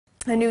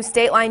A new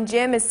State Line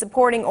gym is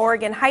supporting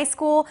Oregon High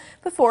School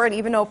before it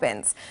even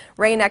opens.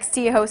 Reign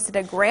XT hosted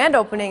a grand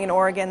opening in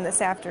Oregon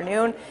this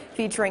afternoon,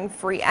 featuring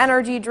free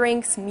energy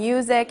drinks,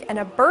 music, and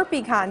a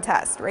burpee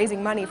contest,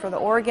 raising money for the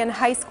Oregon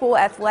High School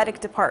Athletic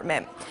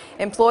Department.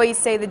 Employees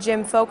say the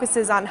gym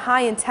focuses on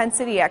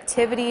high-intensity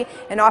activity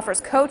and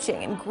offers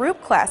coaching and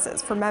group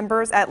classes for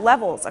members at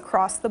levels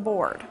across the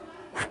board.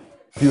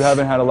 If you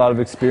haven't had a lot of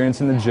experience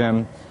in the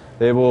gym,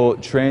 they will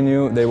train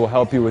you, they will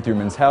help you with your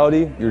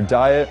mentality, your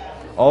diet,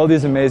 all of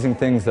these amazing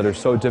things that are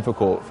so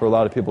difficult for a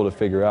lot of people to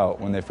figure out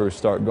when they first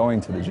start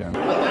going to the gym.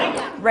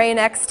 Reign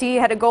XT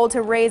had a goal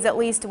to raise at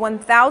least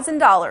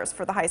 $1,000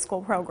 for the high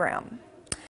school program.